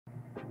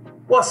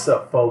What's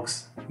up,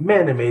 folks?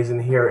 Man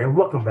Amazing here, and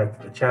welcome back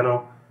to the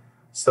channel.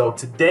 So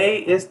today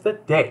is the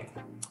day,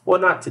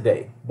 well, not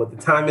today, but the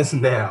time is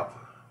now,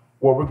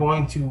 where we're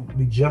going to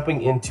be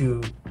jumping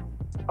into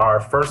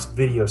our first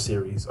video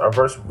series, our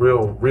first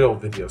real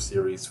video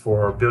series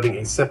for building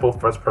a simple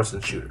first-person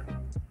shooter.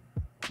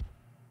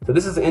 So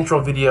this is the intro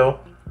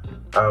video.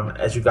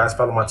 As you guys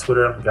follow my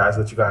Twitter, guys,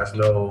 let you guys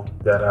know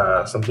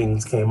that some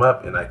things came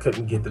up and I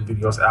couldn't get the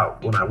videos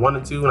out when I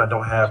wanted to, and I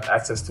don't have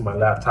access to my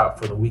laptop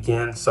for the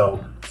weekend.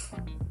 So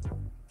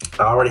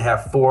I already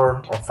have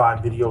 4 or 5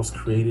 videos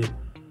created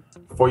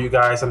for you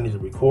guys. I need to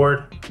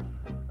record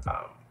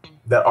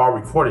that are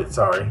recorded,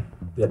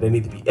 that they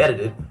need to be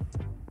edited,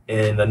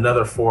 and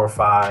another 4 or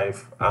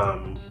 5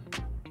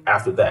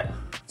 after that.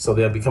 So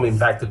they'll be coming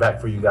back to back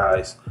for you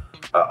guys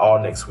all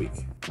next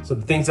week. So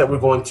the things that we're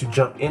going to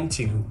jump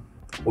into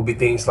will be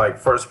things like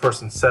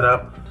first-person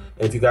setup.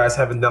 And if you guys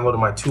haven't downloaded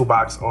my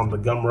toolbox on the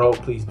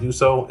GUMROAD, please do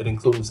so. It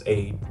includes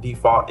a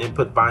default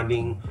input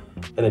binding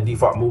and a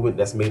default movement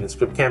that's made in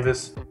script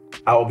canvas.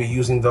 I will be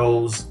using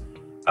those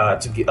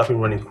to get up and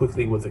running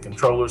quickly with the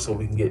controller so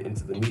we can get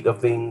into the meat of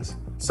things.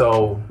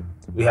 So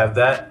we have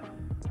that.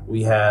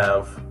 We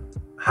have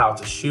how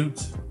to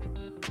shoot,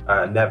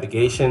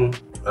 navigation.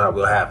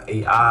 We'll have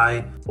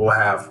AI. We'll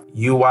have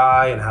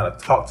UI and how to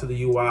talk to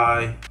the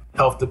UI.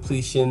 Health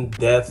depletion,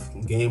 death,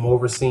 game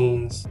over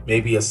scenes,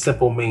 maybe a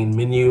simple main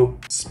menu,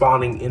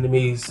 spawning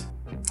enemies.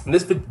 And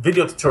this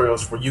video tutorial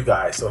is for you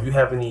guys. So if you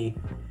have any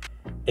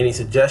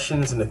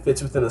suggestions and it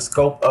fits within the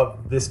scope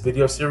of this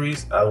video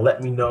series,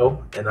 let me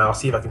know and I'll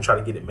see if I can try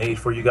to get it made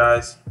for you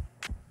guys.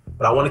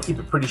 But I want to keep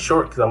it pretty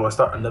short because I want to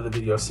start another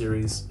video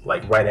series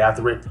like right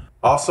after it.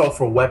 Also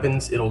for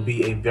weapons, it'll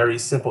be a very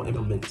simple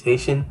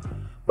implementation.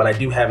 But I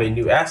do have a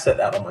new asset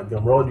out on my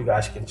GUMROAD you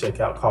guys can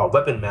check out called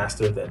Weapon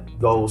Master that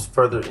goes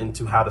further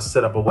into how to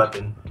set up a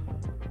weapon.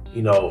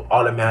 You know,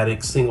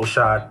 automatic, single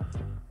shot,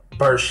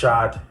 burst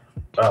shot,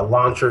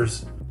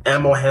 launchers,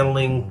 ammo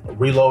handling,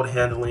 reload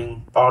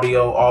handling,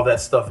 audio, all that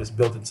stuff is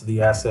built into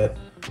the asset.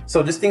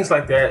 So just things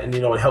like that, and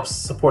you know, it helps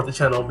support the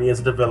channel, me as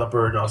a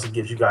developer, and also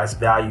gives you guys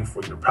value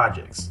for your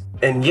projects.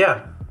 And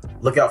yeah,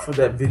 look out for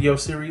that video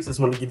series. Just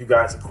want to give you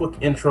guys a quick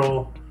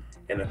intro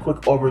and a quick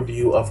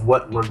overview of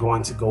what we're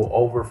going to go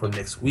over for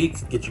next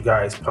week. Get you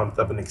guys pumped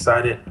up and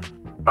excited.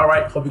 All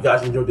right, hope you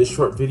guys enjoyed this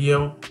short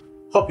video.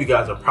 Hope you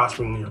guys are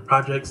prospering in your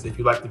projects. If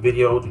you like the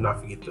video, do not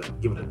forget to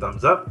give it a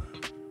thumbs up.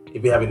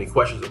 If you have any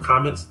questions or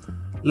comments,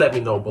 let me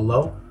know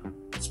below,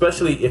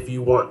 especially if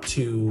you want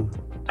to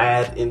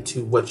add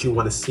into what you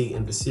want to see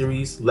in the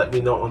series. Let me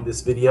know on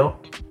this video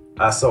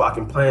so I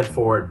can plan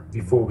for it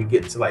before we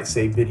get to, like,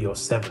 say, video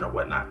 7 or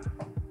whatnot.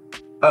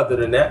 Other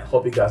than that,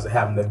 hope you guys are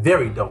having a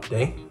very dope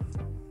day.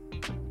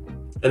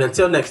 And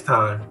until next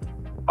time,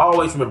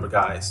 always remember,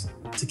 guys,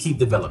 to keep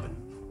developing.